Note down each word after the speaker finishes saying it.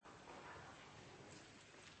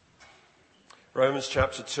Romans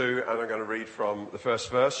chapter 2, and I'm going to read from the first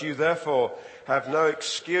verse. You therefore have no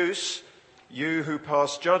excuse, you who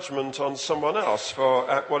pass judgment on someone else, for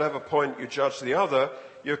at whatever point you judge the other,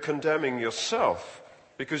 you're condemning yourself,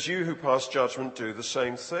 because you who pass judgment do the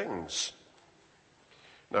same things.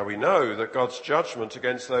 Now we know that God's judgment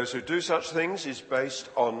against those who do such things is based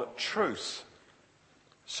on truth.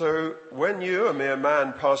 So when you, a mere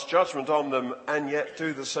man, pass judgment on them and yet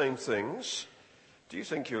do the same things, do you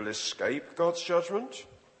think you'll escape God's judgment?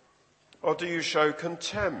 Or do you show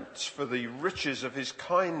contempt for the riches of his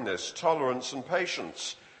kindness, tolerance and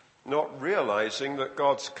patience, not realizing that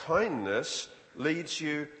God's kindness leads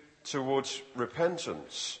you towards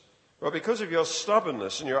repentance? Well, because of your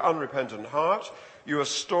stubbornness and your unrepentant heart, you are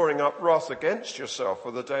storing up wrath against yourself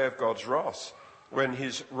for the day of God's wrath, when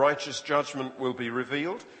his righteous judgment will be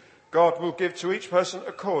revealed. God will give to each person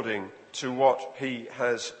according to what he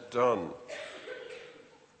has done.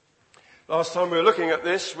 Last time we were looking at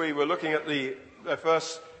this, we were looking at the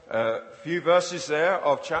first few verses there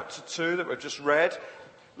of chapter 2 that we've just read,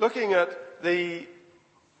 looking at the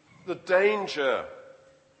danger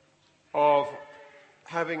of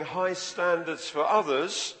having high standards for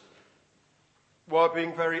others while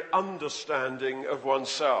being very understanding of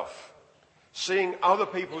oneself. Seeing other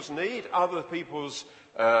people's need, other people's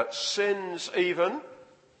sins even,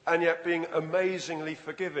 and yet being amazingly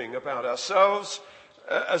forgiving about ourselves,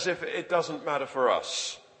 as if it doesn't matter for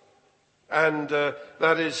us. And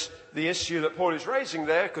that is the issue that Paul is raising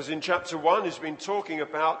there, because in chapter 1 he's been talking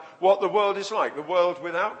about what the world is like. The world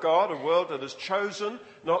without God, a world that has chosen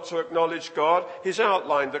not to acknowledge God. He's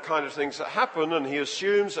outlined the kind of things that happen, and he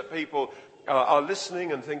assumes that people are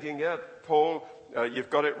listening and thinking, yeah, Paul, you've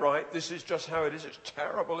got it right. This is just how it is. It's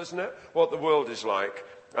terrible, isn't it? What the world is like.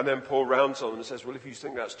 And then Paul rounds on them and says, well, if you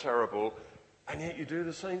think that's terrible, and yet you do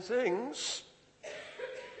the same things,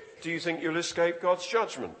 do you think you'll escape God's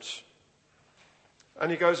judgment?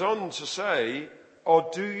 And he goes on to say, or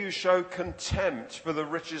do you show contempt for the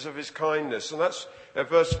riches of his kindness? And that's,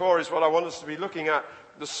 verse 4 is what I want us to be looking at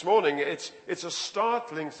this morning. It's a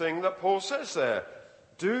startling thing that Paul says there.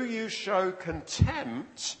 Do you show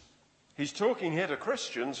contempt? He's talking here to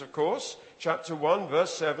Christians, of course. Chapter 1,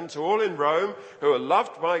 verse 7, to all in Rome who are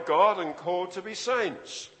loved by God and called to be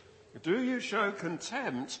saints. Do you show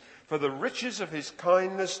contempt for the riches of his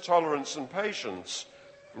kindness, tolerance and patience,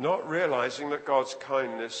 not realizing that God's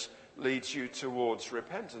kindness leads you towards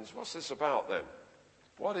repentance? What's this about then?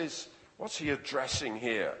 What's he addressing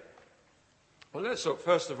here? Well, let's look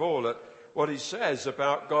first of all at what he says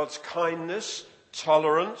about God's kindness,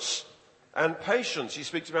 tolerance and patience. He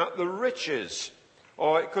speaks about the riches,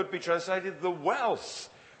 or it could be translated the wealth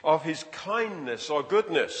of his kindness or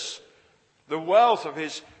goodness, the wealth of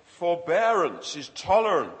his forbearance, his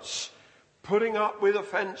tolerance, putting up with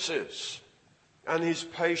offences, and his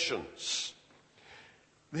patience.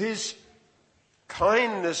 His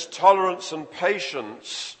kindness, tolerance and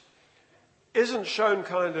patience isn't shown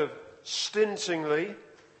kind of stintingly,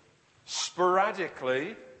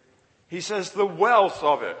 sporadically. He says the wealth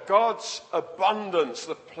of it, God's abundance,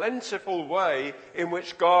 the plentiful way in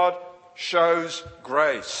which God shows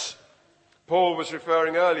grace. Paul was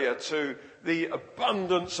referring earlier to the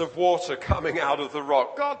abundance of water coming out of the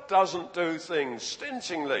rock. God doesn't do things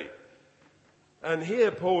stintingly. And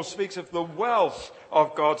here Paul speaks of the wealth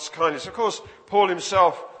of God's kindness. Of course, Paul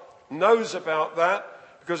himself knows about that,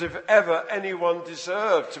 because if ever anyone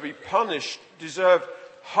deserved to be punished, deserved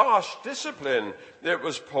harsh discipline, it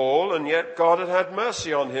was Paul, and yet God had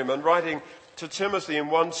mercy on him. And writing to Timothy in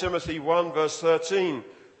 1 Timothy 1 verse 13,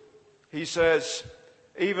 he says,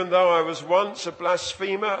 even though I was once a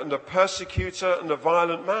blasphemer and a persecutor and a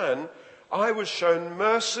violent man, I was shown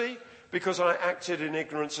mercy because I acted in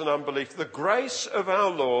ignorance and unbelief. The grace of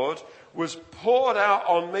our Lord was poured out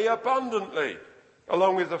on me abundantly,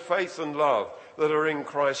 along with the faith and love that are in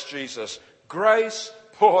Christ Jesus. Grace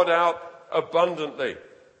poured out abundantly.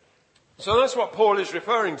 So that's what Paul is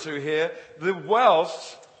referring to here, the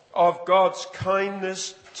wealth of God's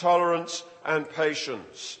kindness, tolerance and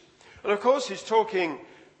patience. And of course he's talking,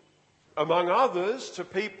 among others, to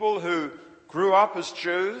people who grew up as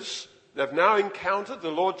Jews. They've now encountered the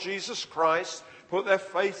Lord Jesus Christ, put their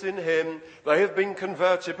faith in him. They have been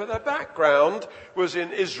converted, but their background was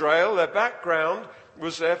in Israel. Their background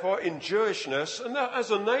was therefore in Jewishness. And as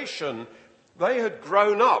a nation, they had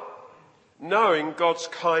grown up knowing God's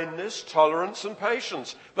kindness, tolerance and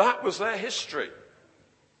patience. That was their history.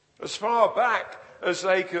 As far back as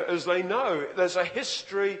they know, there's a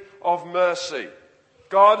history of mercy.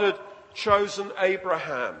 God had chosen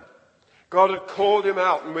Abraham. God had called him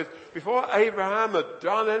out, and before Abraham had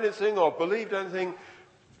done anything or believed anything,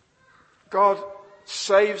 God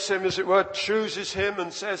saves him, as it were, chooses him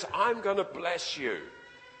and says, I'm going to bless you.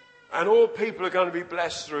 And all people are going to be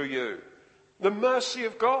blessed through you. The mercy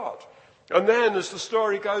of God. And then as the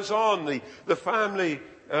story goes on, the family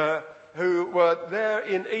who were there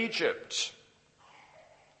in Egypt,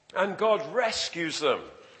 and God rescues them.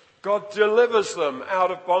 God delivers them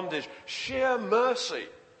out of bondage. Sheer mercy.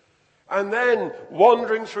 And then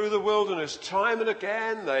wandering through the wilderness, time and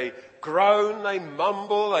again, they groan, they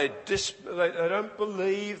mumble, they don't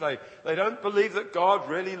believe. They don't believe that God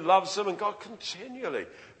really loves them. And God continually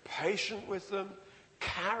patient with them,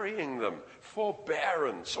 carrying them,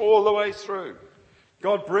 forbearance all the way through.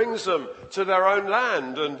 God brings them to their own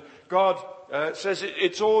land, and God says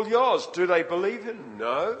it's all yours. Do they believe him?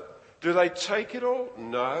 No. Do they take it all?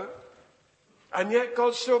 No. And yet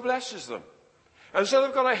God still blesses them. And so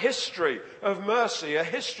they've got a history of mercy, a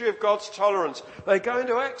history of God's tolerance. They go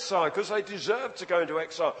into exile because they deserve to go into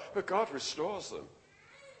exile, but God restores them.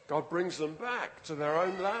 God brings them back to their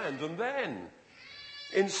own land. And then,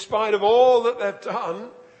 in spite of all that they've done,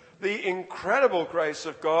 the incredible grace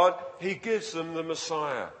of God, he gives them the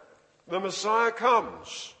Messiah. The Messiah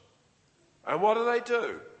comes. And what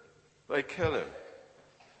do? They kill him.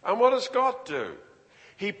 And what does God do?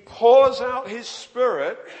 He pours out his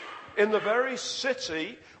Spirit in the very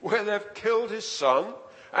city where they've killed his son,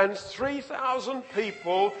 and 3,000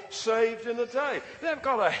 people saved in a day. They've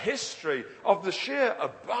got a history of the sheer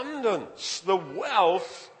abundance, the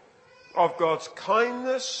wealth of God's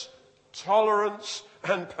kindness, tolerance,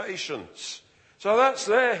 and patience. So that's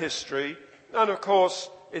their history. And of course,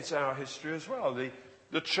 it's our history as well.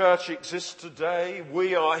 The church exists today.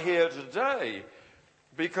 We are here today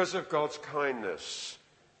because of God's kindness,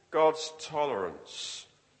 God's tolerance,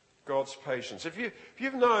 God's patience. If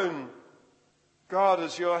you've known God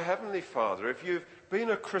as your Heavenly Father, if you've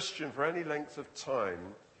been a Christian for any length of time,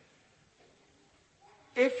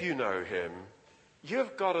 if you know him,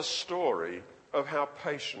 you've got a story of how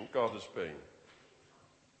patient God has been.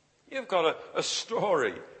 You've got a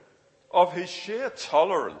story of his sheer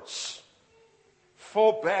tolerance,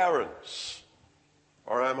 forbearance.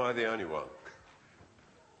 Or am I the only one?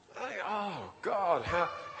 Oh, God,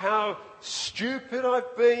 how stupid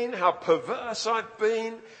I've been, how perverse I've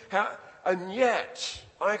been, and yet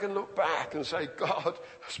I can look back and say, God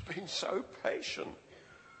has been so patient,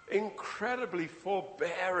 incredibly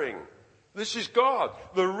forbearing. This is God,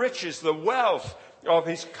 the riches, the wealth of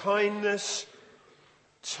his kindness,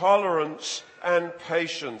 tolerance, and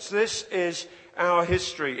patience. This is our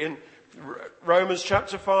history. In Romans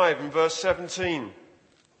chapter 5 and verse 17,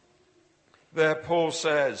 there Paul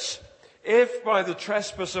says, if by the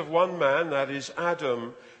trespass of one man, that is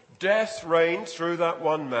Adam, death reigned through that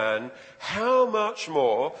one man, how much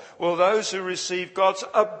more will those who receive God's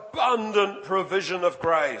abundant provision of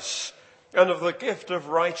grace and of the gift of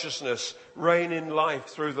righteousness reign in life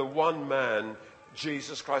through the one man,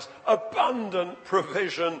 Jesus Christ? Abundant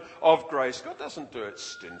provision of grace. God doesn't do it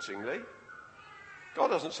stintingly. God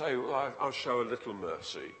doesn't say, well, I'll show a little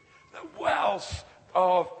mercy. The wealth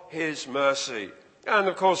of his mercy. And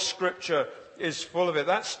of course, Scripture is full of it.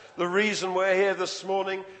 That's the reason we're here this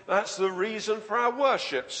morning. That's the reason for our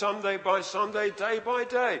worship, Sunday by Sunday, day by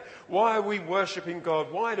day. Why are we worshipping God?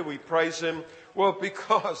 Why do we praise him? Well,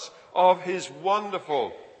 because of his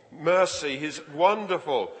wonderful mercy, his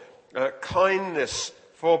wonderful kindness,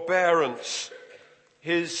 forbearance,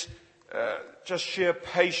 his just sheer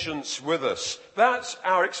patience with us. That's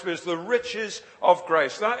our experience, the riches of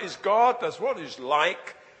grace. That is God, that's what he's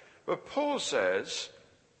like. But Paul says,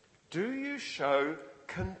 do you show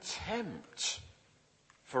contempt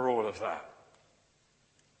for all of that?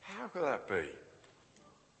 How could that be?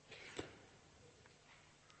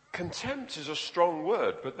 Contempt is a strong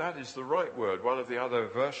word, but that is the right word. One of the other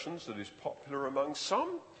versions that is popular among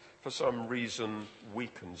some, for some reason,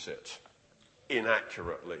 weakens it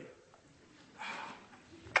inaccurately.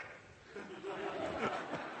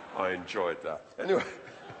 I enjoyed that. Anyway,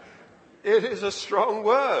 it is a strong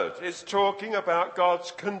word. It's talking about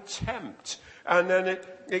God's contempt. And then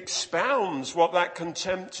it expounds what that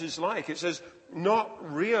contempt is like. It says,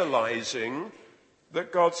 not realizing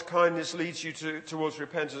that God's kindness leads you towards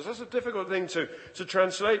repentance. That's a difficult thing to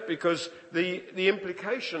translate, because the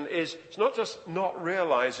implication is it's not just not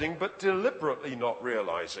realizing, but deliberately not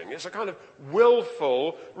realizing. It's a kind of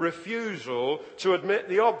willful refusal to admit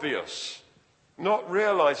the obvious. Not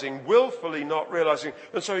realizing, willfully not realizing.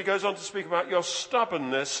 And so he goes on to speak about your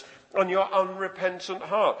stubbornness and your unrepentant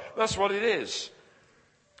heart. That's what it is.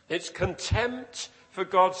 It's contempt for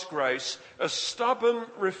God's grace, a stubborn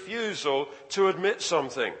refusal to admit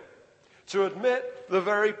something, to admit the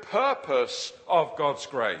very purpose of God's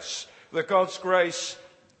grace, that God's grace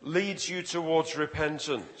leads you towards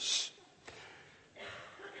repentance.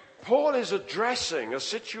 Paul is addressing a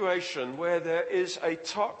situation where there is a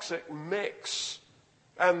toxic mix,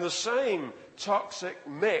 and the same toxic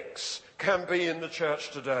mix can be in the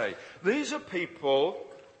church today. These are people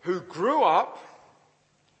who grew up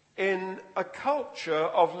in a culture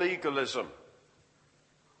of legalism.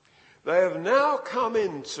 They have now come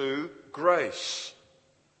into grace.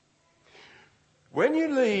 When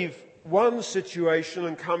you leave one situation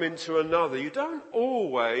and come into another, you don't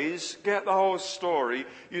always get the whole story.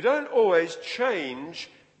 You don't always change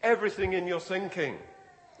everything in your thinking.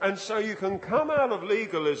 And so you can come out of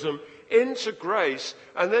legalism into grace,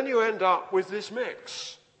 and then you end up with this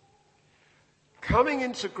mix. Coming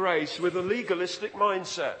into grace with a legalistic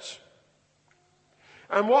mindset.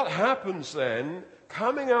 And what happens then,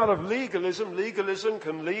 coming out of legalism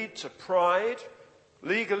can lead to pride.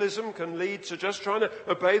 Legalism can lead to just trying to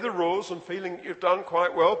obey the rules and feeling you've done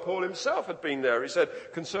quite well. Paul himself had been there. He said,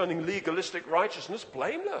 concerning legalistic righteousness,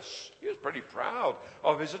 blameless. He was pretty proud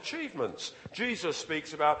of his achievements. Jesus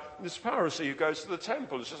speaks about this Pharisee who goes to the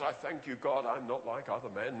temple and says, I thank you, God, I'm not like other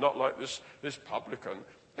men, not like this publican.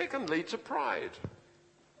 It can lead to pride.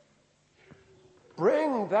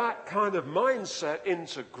 Bring that kind of mindset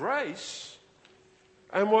into grace,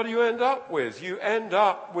 and what do you end up with? You end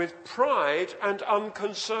up with pride and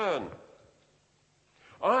unconcern.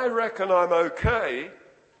 I reckon I'm okay,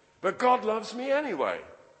 but God loves me anyway.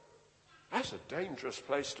 That's a dangerous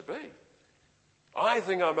place to be. I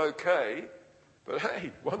think I'm okay, but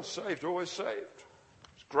hey, once saved, always saved.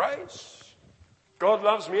 It's grace. God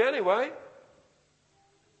loves me anyway.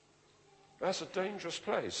 That's a dangerous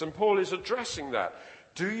place. And Paul is addressing that.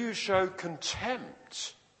 Do you show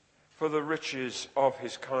contempt for the riches of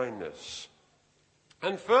his kindness?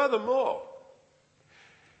 And furthermore,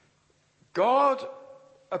 God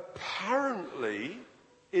apparently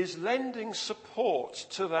is lending support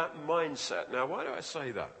to that mindset. Now, why do I say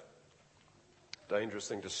that? Dangerous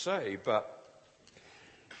thing to say, but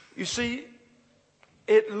you see,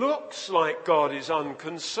 it looks like God is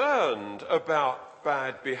unconcerned about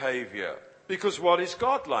bad behavior. Because what is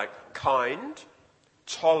God like? Kind,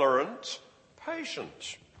 tolerant,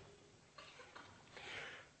 patient.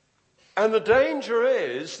 And the danger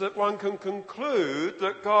is that one can conclude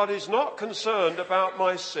that God is not concerned about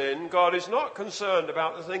my sin. God is not concerned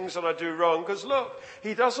about the things that I do wrong. Because look,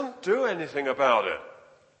 he doesn't do anything about it.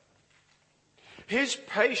 His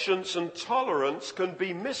patience and tolerance can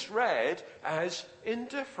be misread as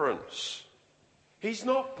indifference. He's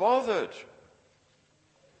not bothered.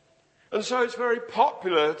 And so it's very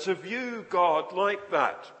popular to view God like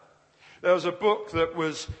that. There was a book that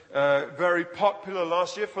was very popular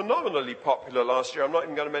last year, phenomenally popular last year. I'm not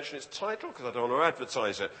even going to mention its title because I don't want to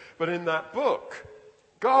advertise it. But in that book,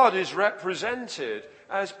 God is represented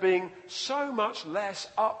as being so much less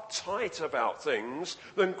uptight about things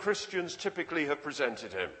than Christians typically have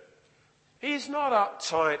presented him. He's not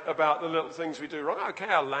uptight about the little things we do wrong. Okay,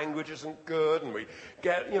 our language isn't good and we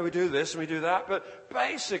do this and we do that. But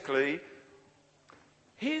basically,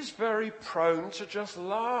 he's very prone to just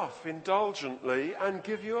laugh indulgently and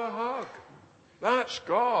give you a hug. That's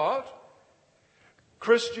God.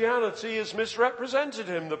 Christianity has misrepresented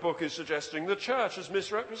him, the book is suggesting. The church is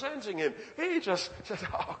misrepresenting him. He just says,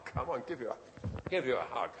 oh, come on, give you a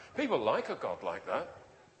hug. People like a God like that.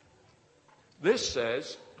 This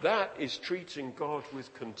says that is treating God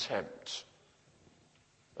with contempt.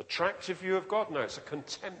 Attractive view of God? No, it's a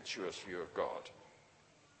contemptuous view of God.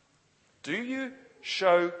 Do you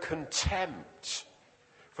show contempt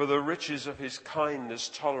for the riches of his kindness,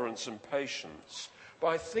 tolerance, and patience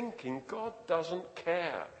by thinking God doesn't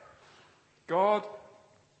care? God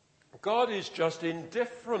is just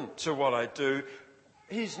indifferent to what I do.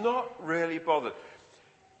 He's not really bothered.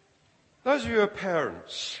 Those of you who are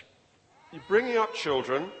parents, you're bringing up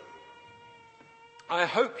children. I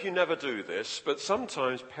hope you never do this, but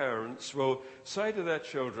sometimes parents will say to their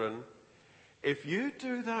children, if you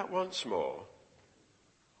do that once more,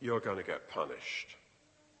 you're going to get punished.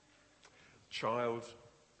 Child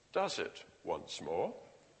does it once more,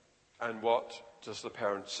 and what does the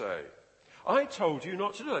parent say? I told you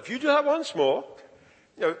not to do that. If you do that once more,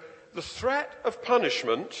 the threat of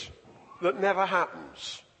punishment that never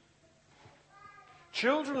happens.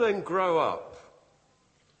 Children then grow up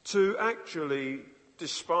to actually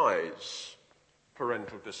despise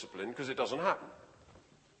parental discipline because it doesn't happen.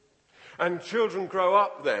 And children grow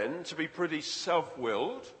up then to be pretty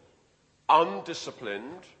self-willed,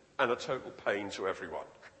 undisciplined, and a total pain to everyone.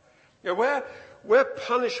 Where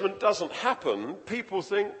punishment doesn't happen, people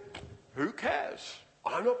think, who cares?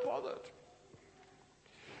 I'm not bothered.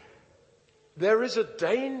 there is a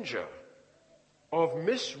danger of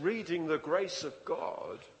misreading the grace of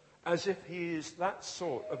God as if he is that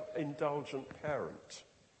sort of indulgent parent.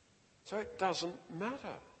 So it doesn't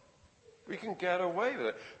matter. We can get away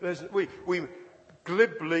with it. We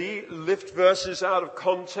glibly lift verses out of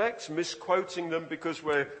context, misquoting them because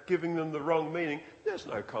we're giving them the wrong meaning. There's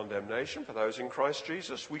no condemnation for those in Christ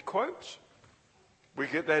Jesus. We quote. We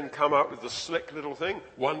could then come up with the slick little thing,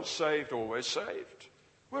 once saved, always saved.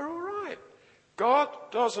 We're all right. God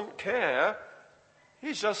doesn't care.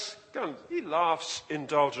 He laughs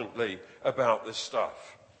indulgently about this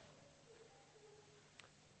stuff.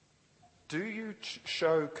 Do you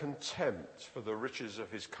show contempt for the riches of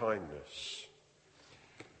his kindness?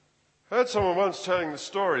 I heard someone once telling the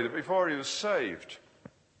story that before he was saved,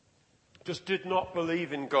 just did not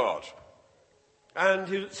believe in God.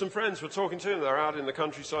 And some friends were talking to him. They're out in the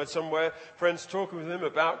countryside somewhere. Friends talking with him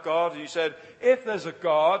about God. And he said, if there's a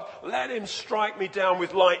God, let him strike me down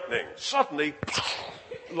with lightning. Suddenly,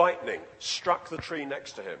 lightning struck the tree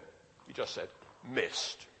next to him. He just said,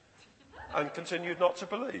 missed. And continued not to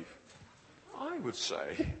believe. I would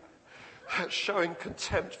say that's showing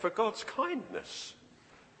contempt for God's kindness.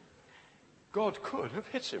 God could have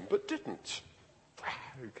hit him, but didn't.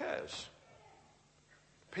 Who cares?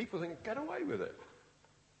 People think, get away with it.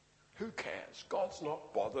 Who cares? God's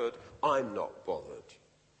not bothered. I'm not bothered.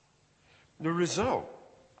 The result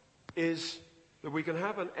is that we can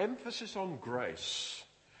have an emphasis on grace.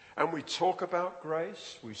 And we talk about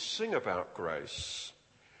grace. We sing about grace.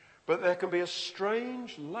 But there can be a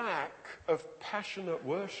strange lack of passionate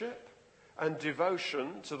worship and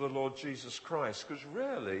devotion to the Lord Jesus Christ. Because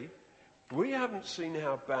really, we haven't seen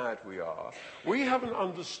how bad we are. We haven't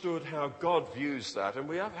understood how God views that, and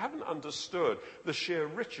we haven't understood the sheer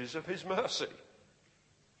riches of his mercy.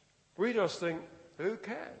 We just think, who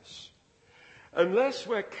cares? Unless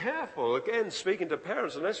we're careful, again speaking to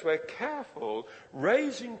parents, unless we're careful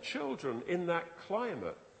raising children in that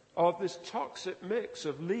climate of this toxic mix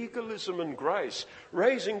of legalism and grace,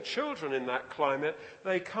 raising children in that climate,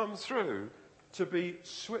 they come through to be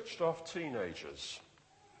switched off teenagers.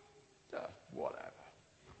 Whatever.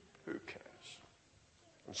 Who cares?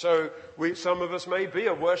 And so some of us may be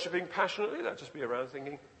worshipping passionately. They'll just be around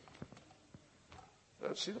thinking, I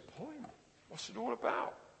don't see the point. What's it all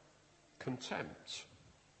about? Contempt.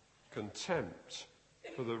 Contempt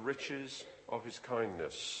for the riches of his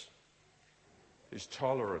kindness, his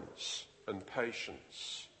tolerance and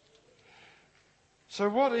patience. So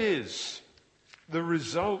what is the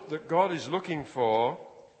result that God is looking for?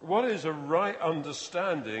 What is a right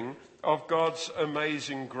understanding of God's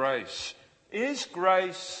amazing grace? Is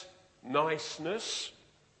grace niceness?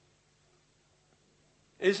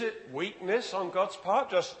 Is it weakness on God's part?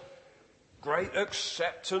 Just great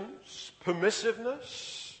acceptance,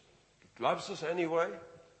 permissiveness? He loves us anyway.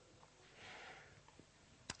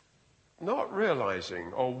 Not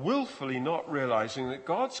realizing, or willfully not realizing, that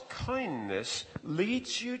God's kindness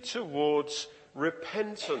leads you towards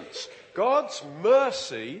repentance. God's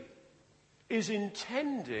mercy is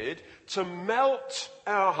intended to melt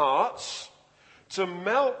our hearts, to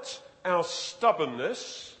melt our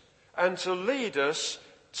stubbornness, and to lead us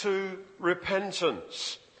to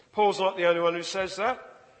repentance. Paul's not the only one who says that.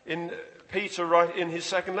 Peter, right in his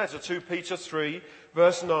second letter, 2 Peter 3,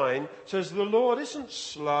 verse 9, says, the Lord isn't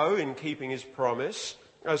slow in keeping his promise,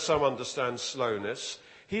 as some understand slowness.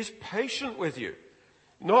 He's patient with you,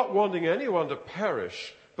 not wanting anyone to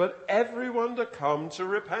perish, but everyone to come to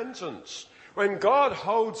repentance. When God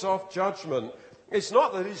holds off judgment, it's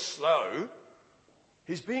not that he's slow.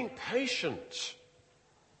 He's being patient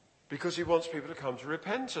because he wants people to come to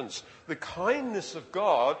repentance. The kindness of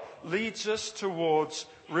God leads us towards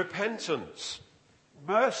repentance.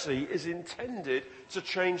 Mercy is intended to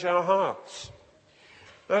change our hearts.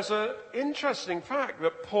 There's an interesting fact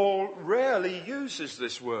that Paul rarely uses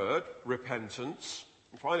this word, repentance.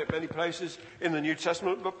 You find it many places in the New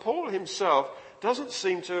Testament, but Paul himself doesn't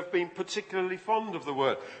seem to have been particularly fond of the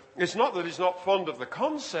word. It's not that he's not fond of the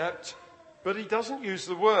concept, but he doesn't use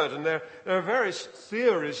the word. And there are various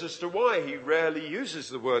theories as to why he rarely uses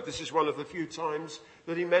the word. This is one of the few times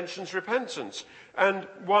that he mentions repentance. And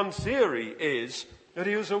one theory is that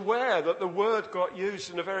he was aware that the word got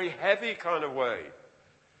used in a very heavy kind of way,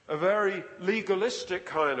 a very legalistic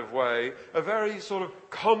kind of way, a very sort of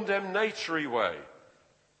condemnatory way.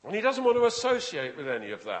 And he doesn't want to associate with any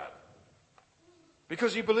of that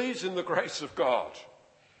because he believes in the grace of God.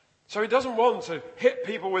 So he doesn't want to hit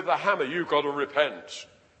people with the hammer, you've got to repent.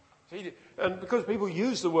 And because people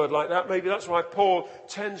use the word like that, maybe that's why Paul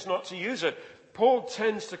tends not to use it. Paul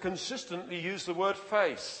tends to consistently use the word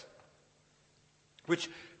faith. which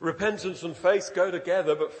repentance and faith go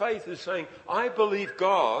together, but faith is saying, I believe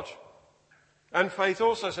God, and faith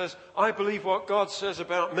also says, I believe what God says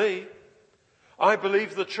about me. I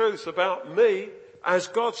believe the truth about me as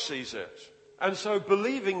God sees it. And so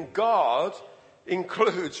believing God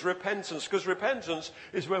includes repentance, because repentance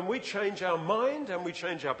is when we change our mind and we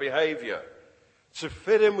change our behavior to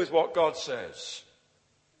fit in with what God says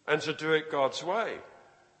and to do it God's way.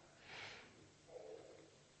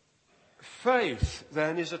 Faith,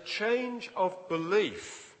 then, is a change of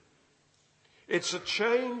belief. It's a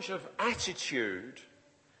change of attitude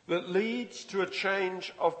that leads to a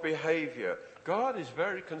change of behavior. God is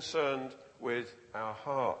very concerned with our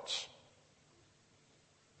hearts.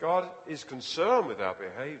 God is concerned with our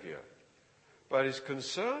behavior, but is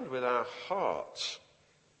concerned with our hearts.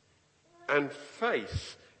 And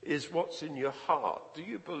faith is what's in your heart. Do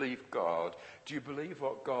you believe God? Do you believe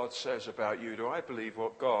what God says about you? Do I believe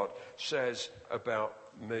what God says about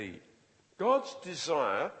me? God's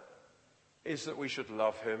desire is that we should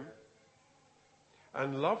love him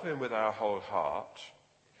and love him with our whole heart,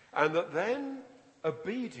 and that then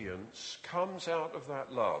obedience comes out of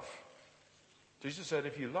that love. Jesus said,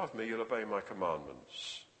 if you love me, you'll obey my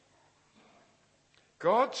commandments.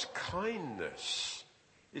 God's kindness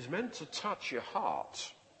is meant to touch your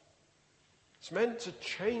heart. It's meant to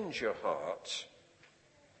change your heart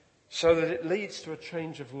so that it leads to a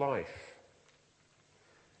change of life.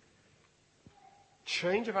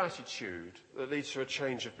 Change of attitude that leads to a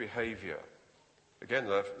change of behavior. Again,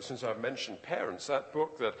 since I've mentioned parents, that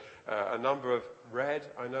book that a number have read,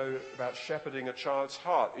 I know, about shepherding a child's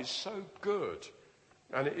heart, is so good.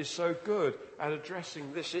 And it is so good at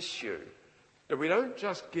addressing this issue. That we don't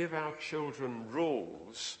just give our children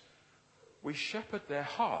rules, we shepherd their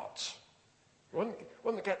hearts. We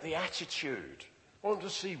want to get the attitude. We want to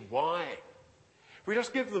see why. If we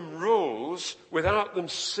just give them rules without them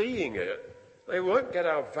seeing it, they won't get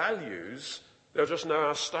our values, they'll just know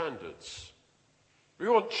our standards. We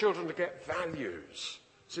want children to get values.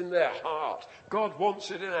 It's in their heart. God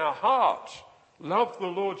wants it in our heart. Love the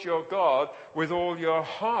Lord your God with all your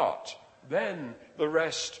heart. Then the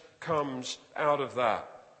rest comes out of that.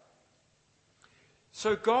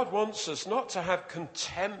 So God wants us not to have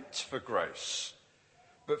contempt for grace,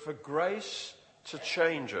 but for grace to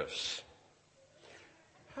change us.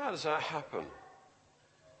 How does that happen?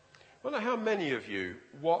 I wonder how many of you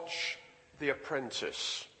watch The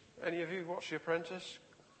Apprentice. Any of you watch The Apprentice?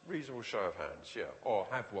 Reasonable show of hands, yeah, or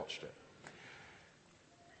have watched it.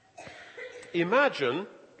 Imagine,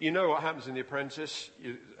 you know what happens in The Apprentice.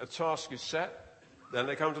 A task is set, then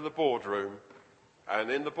they come to the boardroom, and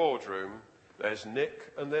in the boardroom there's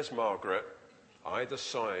Nick and there's Margaret, either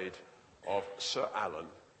side of Sir Alan,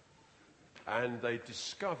 and they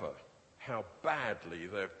discover how badly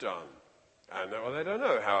they've done. And they don't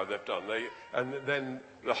know how they've done. And then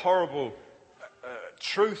the horrible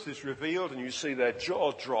truth is revealed, and you see their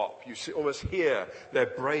jaw drop. You see, almost hear their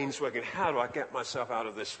brains working. How do I get myself out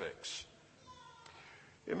of this fix?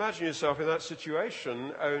 Imagine yourself in that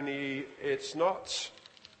situation, only it's not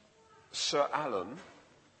Sir Alan,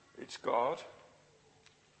 it's God.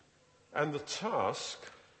 And the task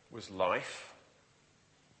was life.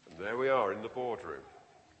 And there we are in the boardroom.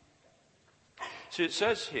 See, it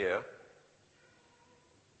says here,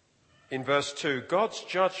 in verse 2, God's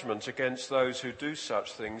judgment against those who do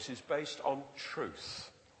such things is based on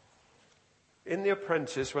truth. In The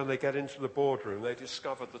Apprentice, when they get into the boardroom, they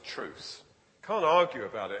discover the truth. Can't argue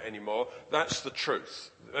about it anymore. That's the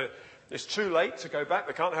truth. It's too late to go back.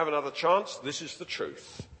 They can't have another chance. This is the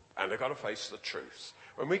truth. And they've got to face the truth.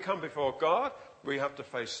 When we come before God, we have to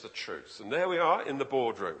face the truth. And there we are in the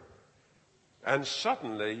boardroom. And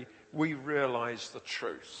suddenly, we realize the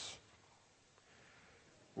truth.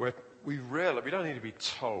 We realize, we don't need to be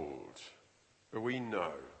told, but we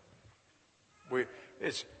know.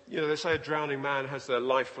 They say a drowning man has their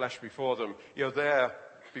life flash before them. You're there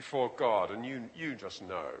before God, and you just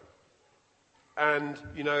know. And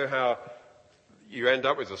you know how you end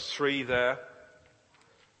up with a 3 there.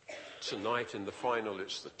 Tonight in the final,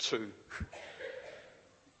 it's the 2.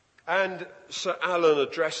 And Sir Alan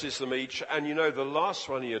addresses them each, and you know the last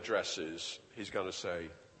one he addresses, he's going to say,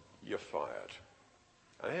 "You're fired."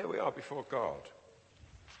 And here we are before God.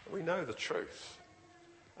 We know the truth.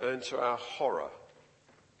 And then to our horror,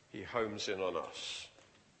 he homes in on us.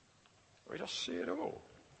 We just see it all.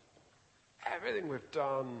 Everything we've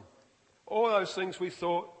done, all those things we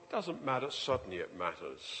thought, doesn't matter, suddenly it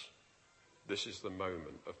matters. This is the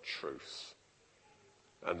moment of truth.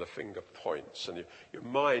 And the finger points, and your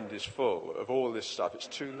mind is full of all this stuff. It's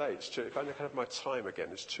too late. If I only could have my time again,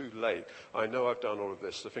 it's too late. I know I've done all of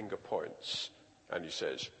this. The finger points. And he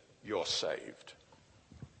says, "You're saved."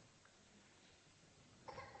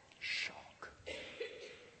 Shock.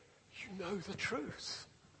 You know the truth.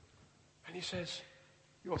 And he says,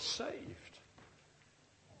 "You're saved."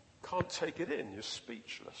 Can't take it in. You're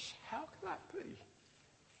speechless. How can that be?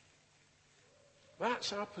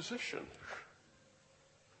 That's our position.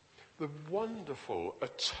 The wonderful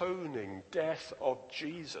atoning death of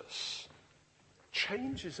Jesus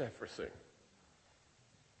changes everything.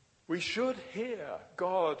 We should hear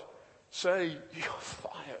God say, "You're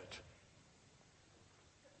fired."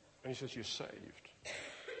 And he says, "You're saved.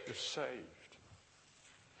 You're saved."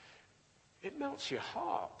 It melts your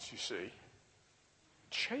heart, you see.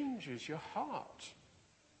 Changes your heart.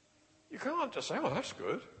 You can't just say, "Oh, that's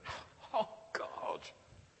good." Oh, God.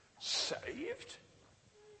 Saved?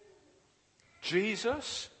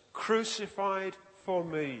 Jesus crucified for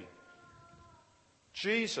me.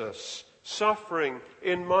 Jesus suffering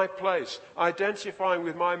in my place, identifying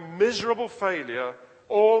with my miserable failure,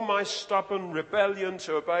 all my stubborn rebellion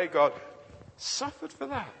to obey God, suffered for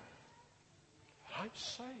that. I'm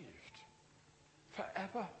saved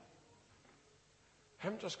forever. I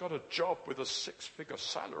haven't just got a job with a 6-figure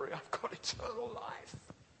salary. I've got eternal life.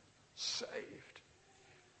 Saved.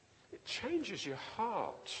 It changes your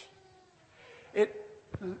heart.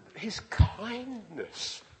 His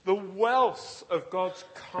kindness, the wealth of God's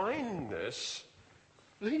kindness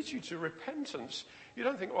leads you to repentance. You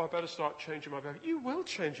don't think, "Oh, I better start changing my behavior." You will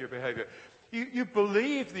change your behavior. You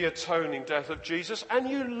believe the atoning death of Jesus, and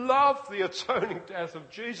you love the atoning death of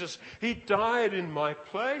Jesus. He died in my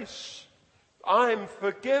place. I'm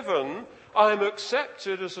forgiven. I'm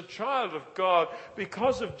accepted as a child of God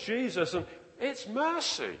because of Jesus. And it's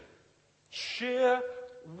mercy. Sheer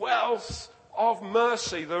wealth of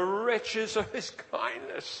mercy, the riches of his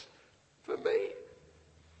kindness for me.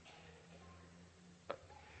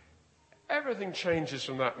 Everything changes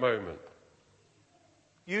from that moment.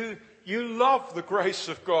 You love the grace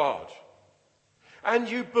of God. And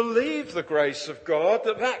you believe the grace of God,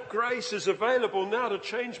 that grace is available now to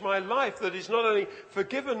change my life, that he's not only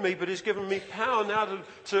forgiven me, but he's given me power now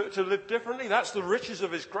to live differently. That's the riches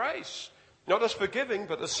of his grace. Not as forgiving,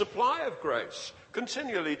 but the supply of grace,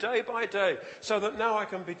 continually, day by day, so that now I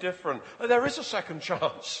can be different. And there is a second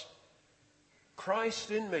chance.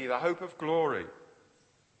 Christ in me, the hope of glory.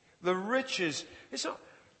 The riches, it's not,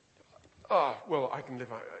 "Oh, well, I can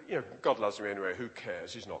live, God loves me anyway, who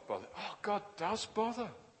cares? He's not bothered." Oh, God does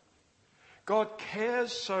bother. God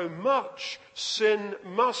cares so much. Sin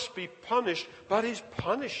must be punished, but he's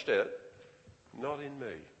punished it, not in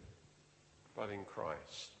me, but in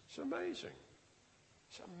Christ. It's amazing.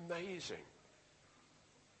 It's amazing.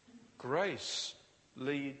 Grace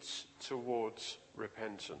leads towards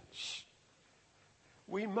repentance.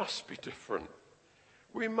 We must be different.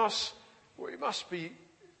 We must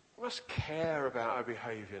care about our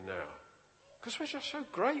behavior now. Because we're just so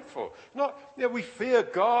grateful. We fear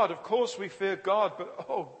God. Of course we fear God. But,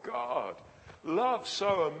 oh God, love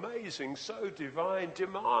so amazing, so divine,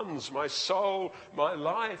 demands my soul, my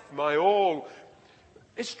life, my all.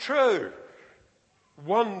 It's true.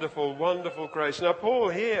 Wonderful, wonderful grace. Now, Paul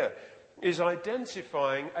here is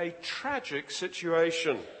identifying a tragic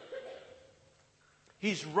situation.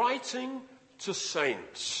 He's writing to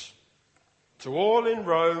saints, to all in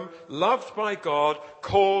Rome, loved by God,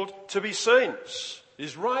 called to be saints.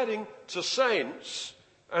 He's writing to saints,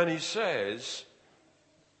 and he says,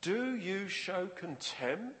 "Do you show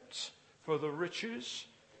contempt for the riches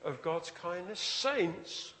of God's kindness?"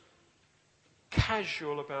 Saints,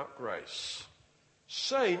 casual about grace.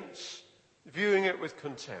 Saints, viewing it with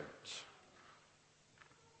contempt.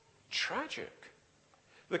 Tragic.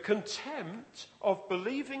 The contempt of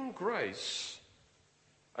believing grace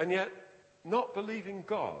and yet not believing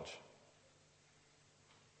God.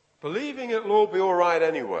 Believing it'll all be all right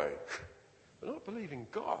anyway, but not believing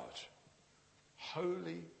God.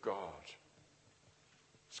 Holy God.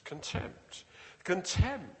 It's contempt.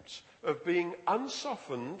 Contempt of being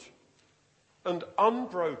unsoftened and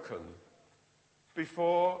unbroken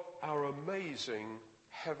before our amazing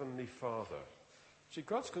Heavenly Father. See,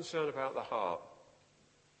 God's concerned about the heart.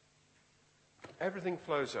 Everything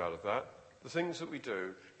flows out of that. The things that we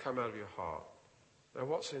do come out of your heart. Now,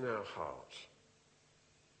 what's in our heart?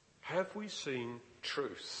 Have we seen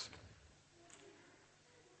truth?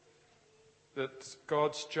 That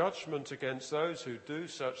God's judgment against those who do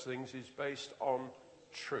such things is based on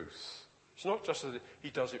truth. It's not just that he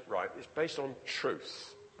does it right. It's based on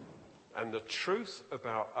truth. And the truth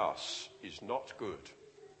about us is not good.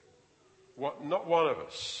 Not one of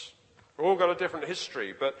us. We've all got a different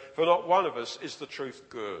history, but for not one of us is the truth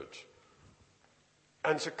good.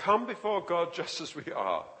 And to come before God just as we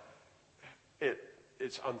are,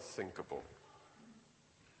 it's unthinkable.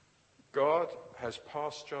 God has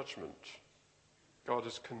passed judgment. God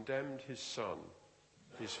has condemned his Son.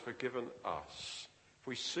 He's forgiven us. If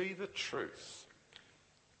we see the truth,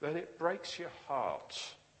 then it breaks your heart,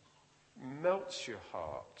 melts your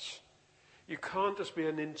heart. You can't just be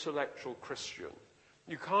an intellectual Christian.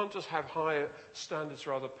 You can't just have higher standards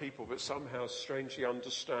for other people, but somehow strangely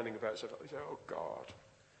understanding about yourself. You say, oh God,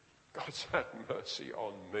 God's had mercy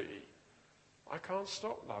on me. I can't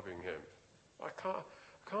stop loving him. I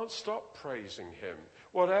can't stop praising him.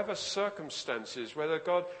 Whatever circumstances, whether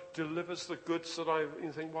God delivers the goods that I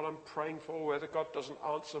think what I'm praying for, whether God doesn't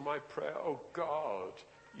answer my prayer, oh God,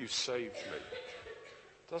 you saved me.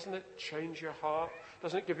 Doesn't it change your heart?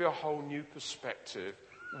 Doesn't it give you a whole new perspective?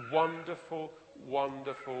 Wonderful,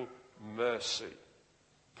 wonderful mercy.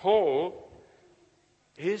 Paul,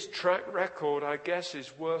 his track record, I guess,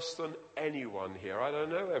 is worse than anyone here. I don't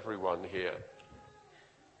know everyone here.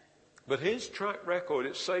 But his track record,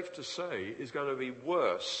 it's safe to say, is going to be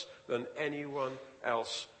worse than anyone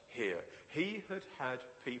else here. He had had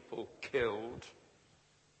people killed.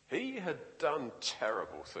 He had done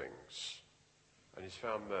terrible things. And he's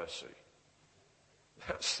found mercy.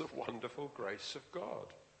 That's the wonderful grace of God.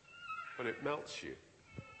 But it melts you.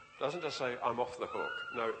 It doesn't just say, I'm off the hook.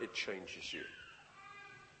 No, it changes you.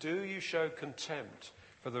 Do you show contempt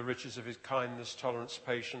for the riches of his kindness, tolerance,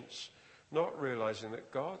 patience, not realizing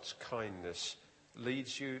that God's kindness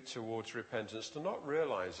leads you towards repentance? To not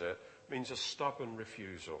realize it means a stubborn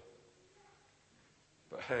refusal.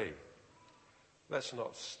 But hey, let's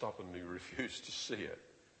not stubbornly refuse to see it.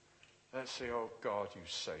 Let's say, oh God, you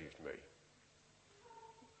saved me.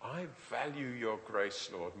 I value your grace,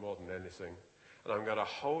 Lord, more than anything. And I'm going to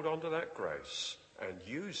hold on to that grace and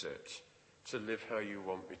use it to live how you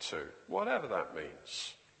want me to, whatever that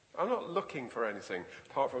means. I'm not looking for anything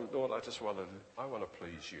apart from, Lord, I want to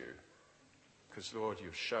please you. Because, Lord,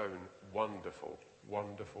 you've shown wonderful,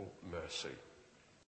 wonderful mercy.